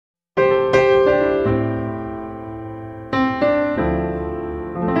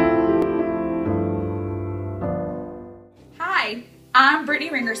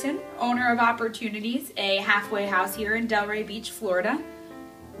Ringerson, owner of Opportunities, a halfway house here in Delray Beach, Florida,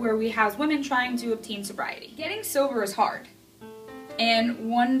 where we house women trying to obtain sobriety. Getting sober is hard, and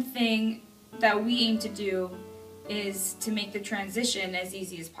one thing that we aim to do is to make the transition as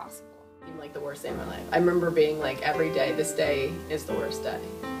easy as possible. Like the worst day of my life. I remember being like, every day, this day is the worst day.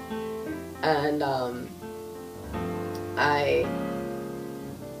 And I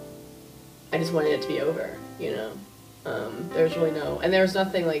just wanted it to be over, you know. There's really there's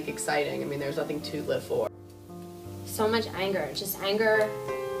nothing like exciting. I mean, there's nothing to live for. So much anger, just anger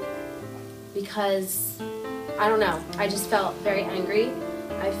because, I don't know, I just felt very angry.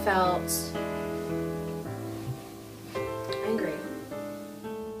 I felt angry.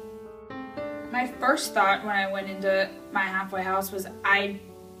 My first thought when I went into my halfway house was, I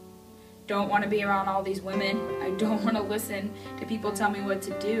don't want to be around all these women. I don't want to listen to people tell me what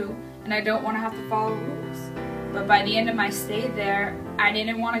to do, and I don't want to have to follow rules. But by the end of my stay there, I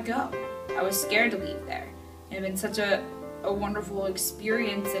didn't want to go. I was scared to leave there. It had been such a wonderful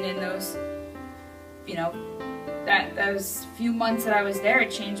experience, and in those, those few months that I was there, it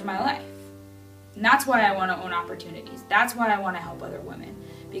changed my life. And that's why I want to own Opportunities. That's why I want to help other women,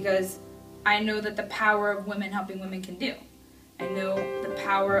 because I know that the power of women helping women can do. I know the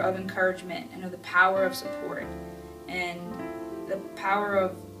power of encouragement. I know the power of support and the power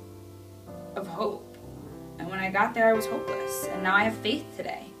of hope. And when I got there, I was hopeless. And now I have faith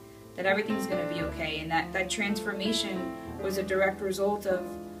today that everything's going to be okay, and that transformation was a direct result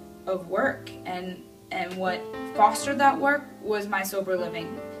of work. And what fostered that work was my sober living,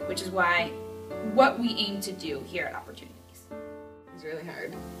 which is what we aim to do here at Opportunities. It was really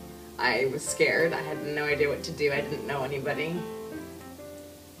hard. I was scared. I had no idea what to do. I didn't know anybody.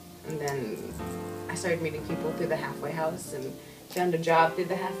 And then I started meeting people through the halfway house and found a job through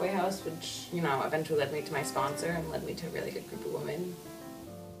the halfway house, which, eventually led me to my sponsor and led me to a really good group of women.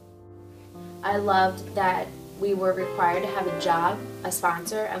 I loved that we were required to have a job, a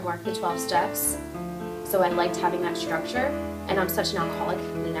sponsor, and work the 12 steps. So I liked having that structure, and I'm such an alcoholic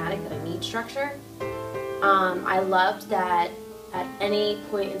and an addict that I need structure. I loved that at any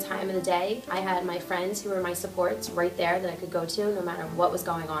point in time of the day, I had my friends who were my supports right there that I could go to no matter what was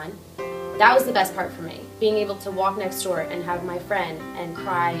going on. That was the best part for me, being able to walk next door and have my friend and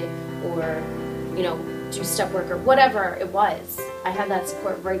cry or, do step work or whatever it was. I had that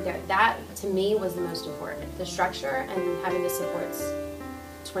support right there. That, to me, was the most important. The structure and having the supports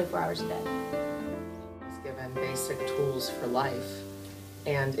 24 hours a day. I was given basic tools for life,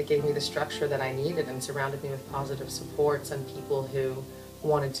 and it gave me the structure that I needed and surrounded me with positive supports and people who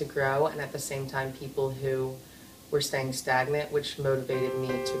wanted to grow, and at the same time people who were staying stagnant, which motivated me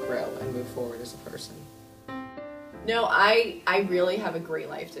to grow and move forward as a person. No, I really have a great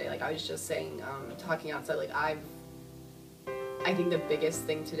life today. Like I was just saying, talking outside, like I think the biggest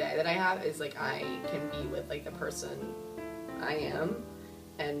thing today that I have is like I can be with like the person I am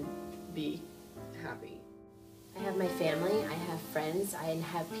and be happy. I have my family, I have friends, I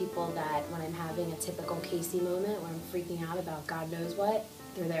have people that when I'm having a typical Casey moment where I'm freaking out about God knows what,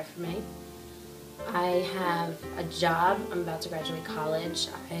 they're there for me. I have a job, I'm about to graduate college,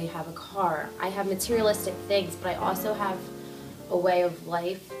 I have a car, I have materialistic things, but I also have a way of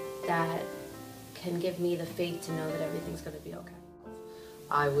life that can give me the faith to know that everything's going to be okay.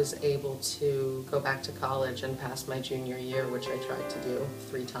 I was able to go back to college and pass my junior year, which I tried to do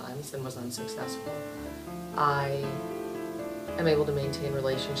 3 times and was unsuccessful. I am able to maintain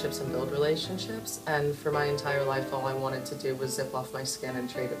relationships and build relationships, and for my entire life all I wanted to do was zip off my skin and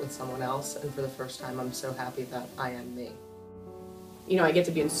trade it with someone else, and for the first time I'm so happy that I am me. I get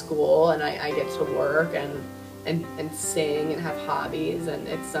to be in school and I get to work and sing and have hobbies, and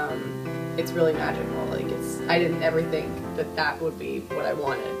it's really magical. Like I didn't ever think that would be what I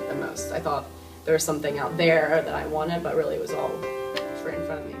wanted the most. I thought there was something out there that I wanted, but really it was all right in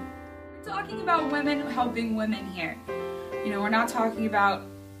front of me. We're talking about women helping women here. We're not talking about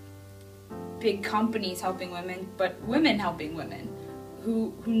big companies helping women, but women helping women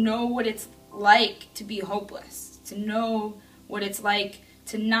who know what it's like to be hopeless, to know what it's like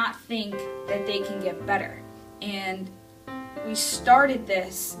to not think that they can get better. And we started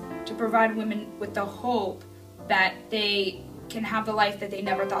this to provide women with the hope that they can have the life that they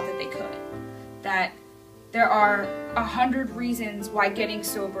never thought that they could. That there are 100 reasons why getting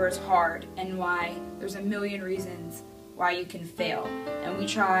sober is hard, and why there's a million reasons why you can fail. And we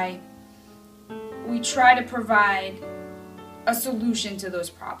try to provide a solution to those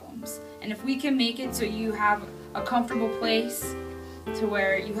problems. And if we can make it so you have a comfortable place, to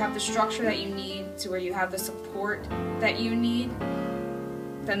where you have the structure that you need, to where you have the support that you need,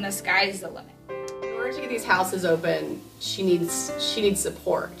 then the sky's the limit. In order order to get these houses open, she needs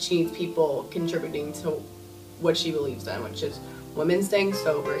support. She needs people contributing to what she believes in, which is women staying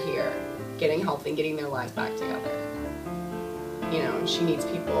sober here, getting healthy, and getting their lives back together. You know, she needs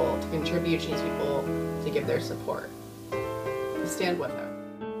people to contribute. She needs people to give their support. Stand with her.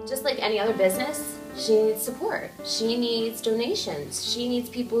 Just like any other business, she needs support. She needs donations. She needs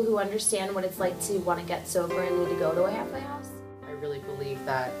people who understand what it's like to want to get sober and need to go to a halfway house. I really believe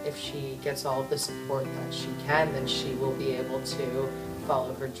that if she gets all of the support that she can, then she will be able to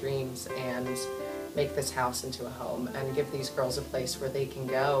follow her dreams and make this house into a home and give these girls a place where they can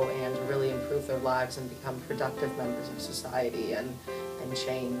go and really improve their lives and become productive members of society and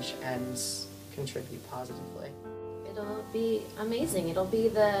change and contribute positively. It'll be amazing. It'll be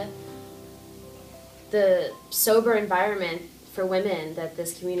the sober environment for women that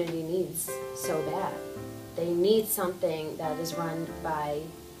this community needs so bad. They need something that is run by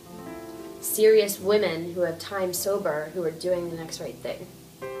serious women who have time sober, who are doing the next right thing.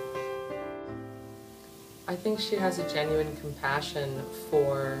 I think she has a genuine compassion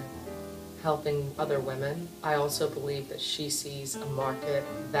for helping other women. I also believe that she sees a market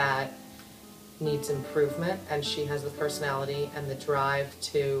that needs improvement, and she has the personality and the drive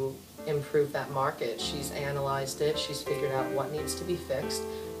to improve that market. She's analyzed it, she's figured out what needs to be fixed,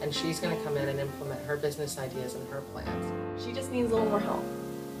 and she's going to come in and implement her business ideas and her plans. She just needs a little more help.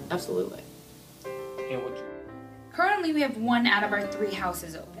 Absolutely. Currently, we have 1 out of our 3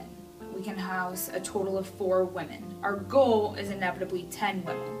 houses open. We can house a total of 4 women. Our goal is inevitably 10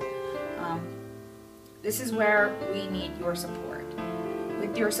 women. This is where we need your support.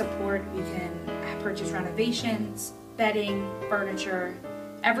 With your support, we can purchase renovations, bedding, furniture,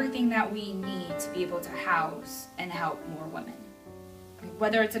 everything that we need to be able to house and help more women.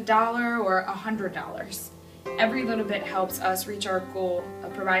 Whether it's $1 or $100, every little bit helps us reach our goal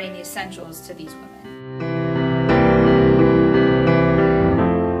of providing the essentials to these women.